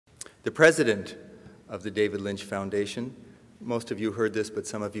The president of the David Lynch Foundation, most of you heard this, but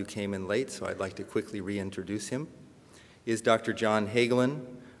some of you came in late, so I'd like to quickly reintroduce him, is Dr. John Hagelin,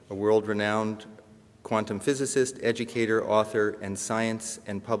 a world-renowned quantum physicist, educator, author, and science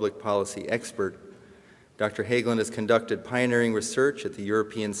and public policy expert. Dr. Hagelin has conducted pioneering research at the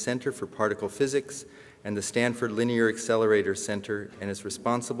European Center for Particle Physics and the Stanford Linear Accelerator Center, and is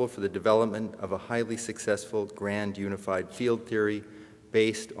responsible for the development of a highly successful grand unified field theory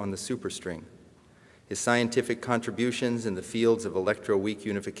based on the superstring. His scientific contributions in the fields of electroweak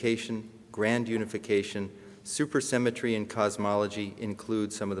unification, grand unification, supersymmetry, and cosmology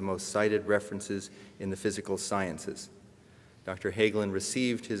include some of the most cited references in the physical sciences. Dr. Hagelin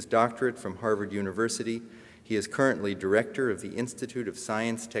received his doctorate from Harvard University. He is currently director of the Institute of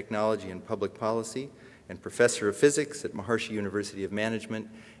Science, Technology, and Public Policy and professor of physics at Maharishi University of Management,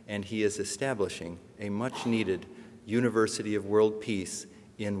 and he is establishing a much-needed University of World Peace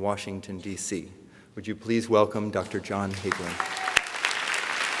in Washington, D.C. Would you please welcome Dr. John Hagelin.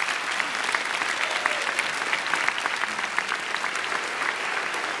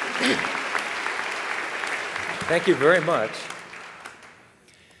 Thank you very much.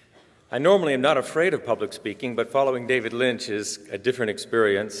 I normally am not afraid of public speaking, but following David Lynch is a different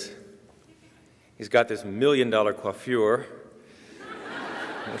experience. He's got this million-dollar coiffure,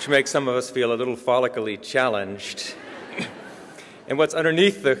 which makes some of us feel a little follically challenged. And what's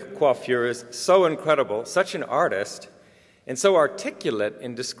underneath the coiffure is so incredible, such an artist, and so articulate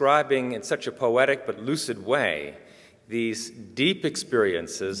in describing in such a poetic but lucid way these deep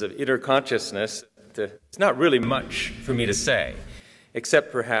experiences of inner consciousness. It's not really much for me to say,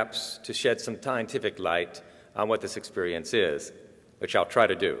 except perhaps to shed some scientific light on what this experience is, which I'll try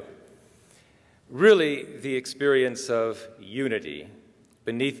to do. Really, the experience of unity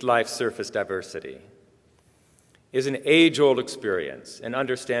beneath life's surface diversity is an age-old experience, an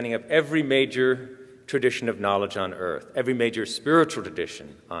understanding of every major tradition of knowledge on earth, every major spiritual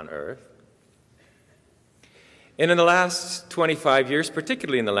tradition on earth. And in the last 25 years,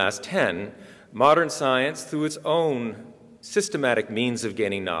 particularly in the last 10, modern science, through its own systematic means of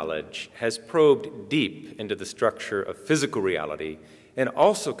gaining knowledge, has probed deep into the structure of physical reality and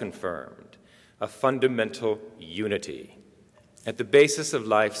also confirmed a fundamental unity at the basis of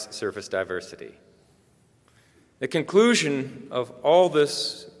life's surface diversity. The conclusion of all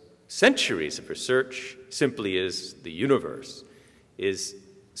this centuries of research simply is the universe is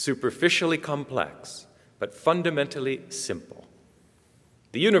superficially complex, but fundamentally simple.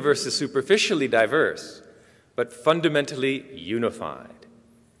 The universe is superficially diverse, but fundamentally unified.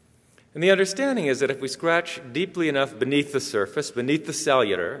 And the understanding is that if we scratch deeply enough beneath the surface, beneath the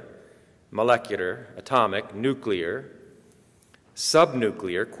cellular, molecular, atomic, nuclear,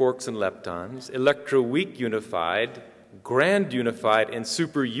 subnuclear, quarks and leptons, electroweak unified, grand unified, and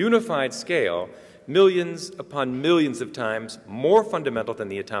super unified scale, millions upon millions of times more fundamental than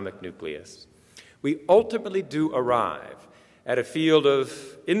the atomic nucleus, we ultimately do arrive at a field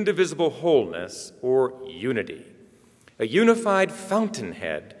of indivisible wholeness or unity, a unified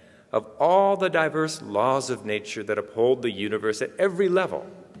fountainhead of all the diverse laws of nature that uphold the universe at every level,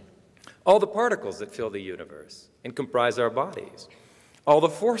 all the particles that fill the universe and comprise our bodies, all the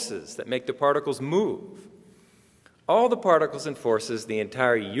forces that make the particles move, all the particles and forces. The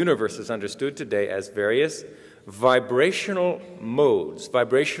entire universe is understood today as various vibrational modes,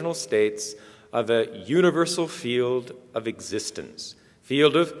 vibrational states of a universal field of existence,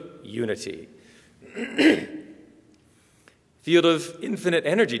 field of unity, field of infinite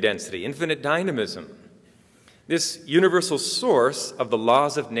energy density, infinite dynamism. This universal source of the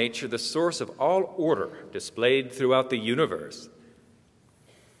laws of nature, the source of all order displayed throughout the universe,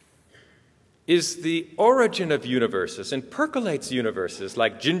 is the origin of universes and percolates universes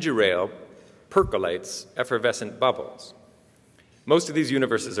like ginger ale percolates effervescent bubbles. Most of these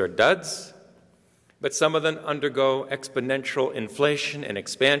universes are duds, but some of them undergo exponential inflation and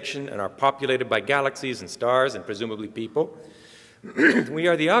expansion and are populated by galaxies and stars and presumably people. We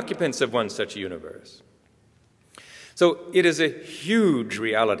are the occupants of one such universe. So it is a huge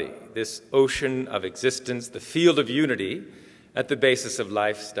reality, this ocean of existence, the field of unity at the basis of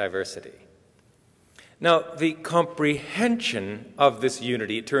life's diversity. Now, the comprehension of this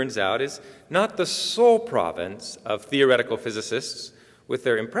unity, it turns out, is not the sole province of theoretical physicists with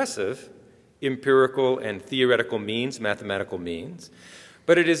their impressive empirical and theoretical means, mathematical means,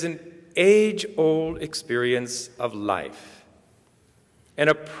 but it is an age-old experience of life, and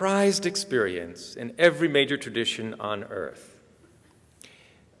a prized experience in every major tradition on earth.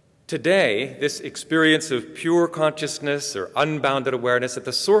 Today, this experience of pure consciousness or unbounded awareness at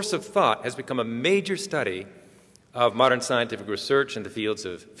the source of thought has become a major study of modern scientific research in the fields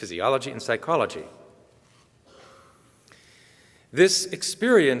of physiology and psychology. This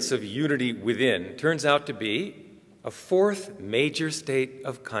experience of unity within turns out to be a fourth major state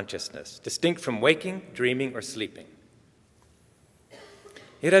of consciousness, distinct from waking, dreaming, or sleeping.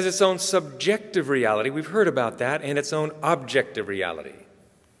 It has its own subjective reality, we've heard about that, and its own objective reality.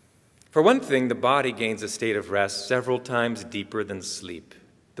 For one thing, the body gains a state of rest several times deeper than sleep.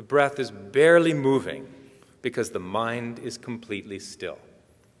 The breath is barely moving because the mind is completely still.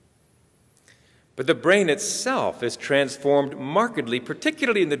 But the brain itself is transformed markedly,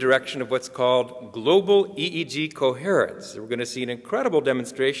 particularly in the direction of what's called global EEG coherence. We're going to see an incredible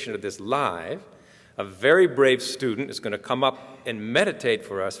demonstration of this live. A very brave student is going to come up and meditate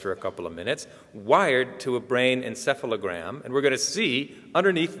for us for a couple of minutes, wired to a brain encephalogram, and we're going to see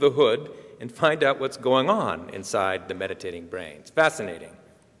underneath the hood and find out what's going on inside the meditating brain. It's fascinating.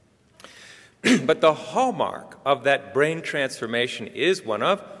 But the hallmark of that brain transformation is one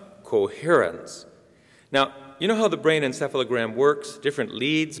of coherence. Now, you know how the brain encephalogram works? Different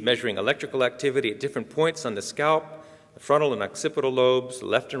leads measuring electrical activity at different points on the scalp, the frontal and occipital lobes, the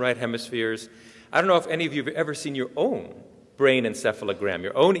left and right hemispheres. I don't know if any of you have ever seen your own brain encephalogram,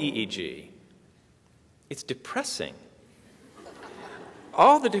 your own EEG. It's depressing.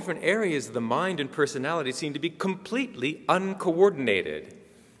 All the different areas of the mind and personality seem to be completely uncoordinated.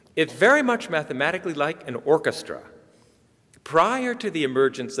 It's very much mathematically like an orchestra. Prior to the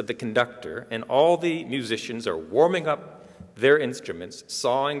emergence of the conductor, and all the musicians are warming up their instruments,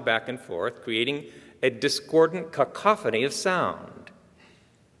 sawing back and forth, creating a discordant cacophony of sound.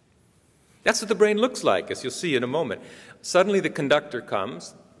 That's what the brain looks like, as you'll see in a moment. Suddenly the conductor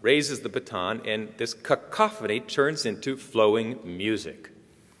comes, raises the baton, and this cacophony turns into flowing music.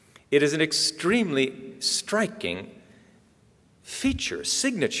 It is an extremely striking feature,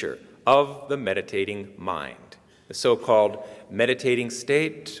 signature of the meditating mind. The so-called meditating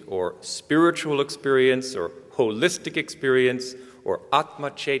state, or spiritual experience, or holistic experience, or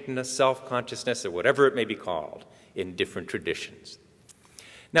Atma Chaitana, self-consciousness, or whatever it may be called in different traditions.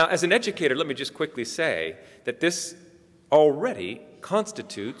 Now, as an educator, let me just quickly say that this already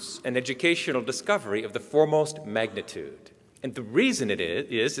constitutes an educational discovery of the foremost magnitude. And the reason it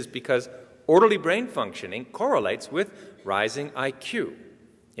is because orderly brain functioning correlates with rising IQ,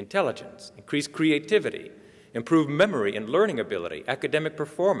 intelligence, increased creativity, improved memory and learning ability, academic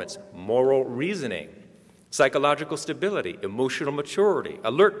performance, moral reasoning, psychological stability, emotional maturity,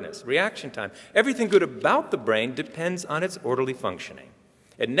 alertness, reaction time. Everything good about the brain depends on its orderly functioning.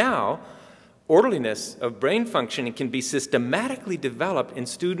 And now, orderliness of brain functioning can be systematically developed in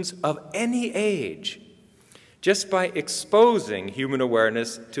students of any age just by exposing human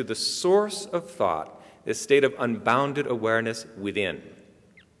awareness to the source of thought, this state of unbounded awareness within.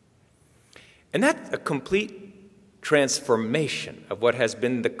 And that's a complete transformation of what has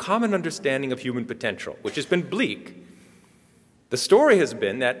been the common understanding of human potential, which has been bleak. The story has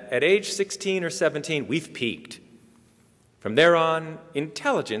been that at age 16 or 17, we've peaked. From there on,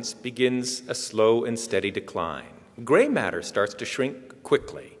 intelligence begins a slow and steady decline. Gray matter starts to shrink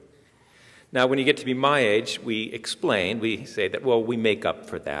quickly. Now, when you get to be my age, we say that, well, we make up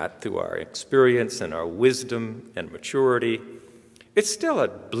for that through our experience and our wisdom and maturity. It's still a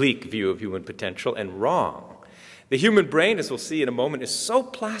bleak view of human potential and wrong. The human brain, as we'll see in a moment, is so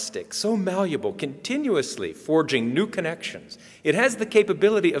plastic, so malleable, continuously forging new connections. It has the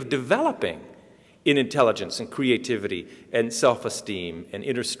capability of developing in intelligence and creativity and self-esteem and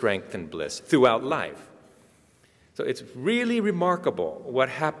inner strength and bliss throughout life. So it's really remarkable what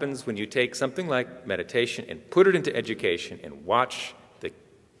happens when you take something like meditation and put it into education and watch the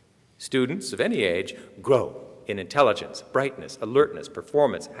students of any age grow in intelligence, brightness, alertness,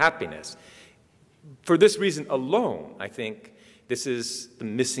 performance, happiness. For this reason alone, I think this is the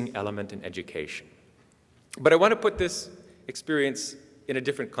missing element in education. But I want to put this experience in a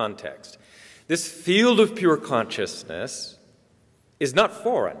different context. This field of pure consciousness is not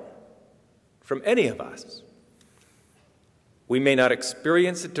foreign from any of us. We may not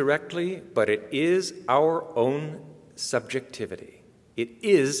experience it directly, but it is our own subjectivity. It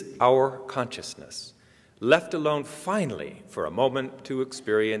is our consciousness, left alone finally for a moment to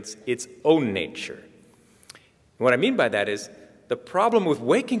experience its own nature. And what I mean by that is the problem with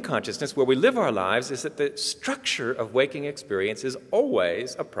waking consciousness, where we live our lives, is that the structure of waking experience is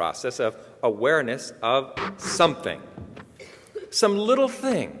always a process of awareness of something, some little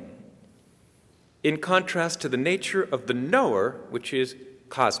thing, in contrast to the nature of the knower, which is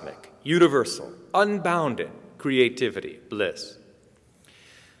cosmic, universal, unbounded creativity, bliss.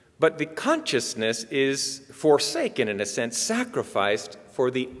 But the consciousness is forsaken, in a sense, sacrificed for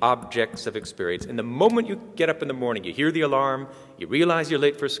the objects of experience. And the moment you get up in the morning, you hear the alarm, you realize you're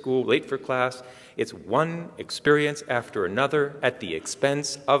late for school, late for class, it's one experience after another at the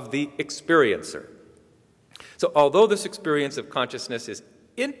expense of the experiencer. So although this experience of consciousness is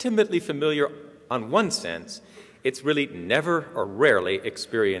intimately familiar on one sense, it's really never or rarely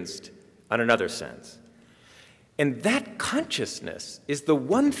experienced on another sense. And that consciousness is the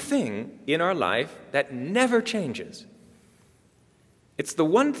one thing in our life that never changes. It's the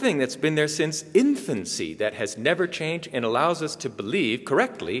one thing that's been there since infancy that has never changed and allows us to believe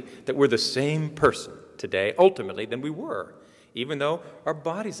correctly that we're the same person today, ultimately, than we were, even though our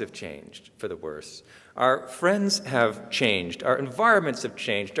bodies have changed for the worse. Our friends have changed, our environments have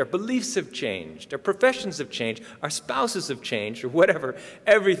changed, our beliefs have changed, our professions have changed, our spouses have changed, or whatever.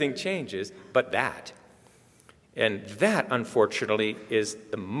 Everything changes but that. And that, unfortunately, is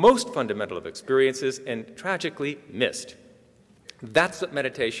the most fundamental of experiences and tragically missed. That's what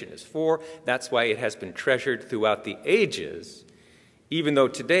meditation is for. That's why it has been treasured throughout the ages, even though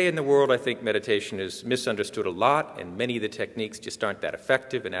today in the world I think meditation is misunderstood a lot and many of the techniques just aren't that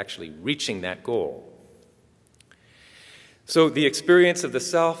effective in actually reaching that goal. So the experience of the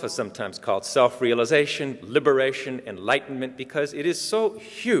self is sometimes called self-realization, liberation, enlightenment, because it is so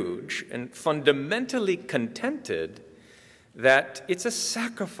huge and fundamentally contented that it's a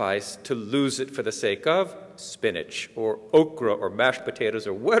sacrifice to lose it for the sake of spinach or okra or mashed potatoes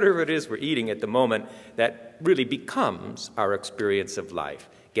or whatever it is we're eating at the moment that really becomes our experience of life.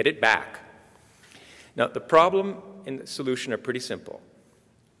 Get it back. Now, the problem and the solution are pretty simple.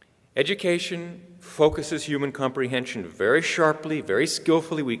 Education focuses human comprehension very sharply, very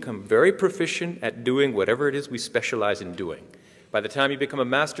skillfully. We become very proficient at doing whatever it is we specialize in doing. By the time you become a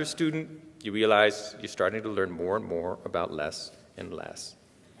master's student, you realize you're starting to learn more and more about less and less.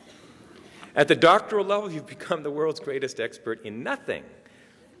 At the doctoral level, you've become the world's greatest expert in nothing.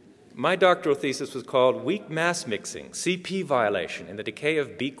 My doctoral thesis was called Weak Mass Mixing, CP Violation, and the Decay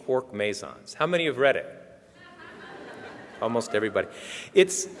of B-Quark Mesons. How many have read it? Almost everybody.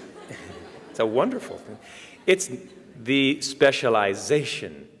 It's a wonderful thing. It's the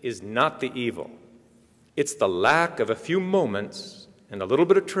specialization is not the evil. It's the lack of a few moments and a little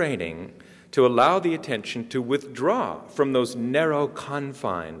bit of training to allow the attention to withdraw from those narrow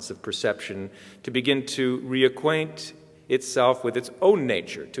confines of perception, to begin to reacquaint itself with its own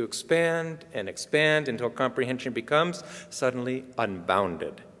nature, to expand and expand until comprehension becomes suddenly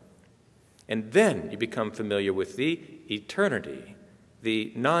unbounded. And then you become familiar with the eternity,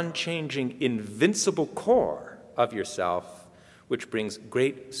 the non-changing, invincible core of yourself, which brings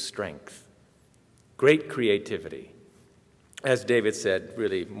great strength, great creativity, as David said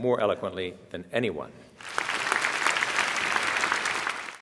really more eloquently than anyone.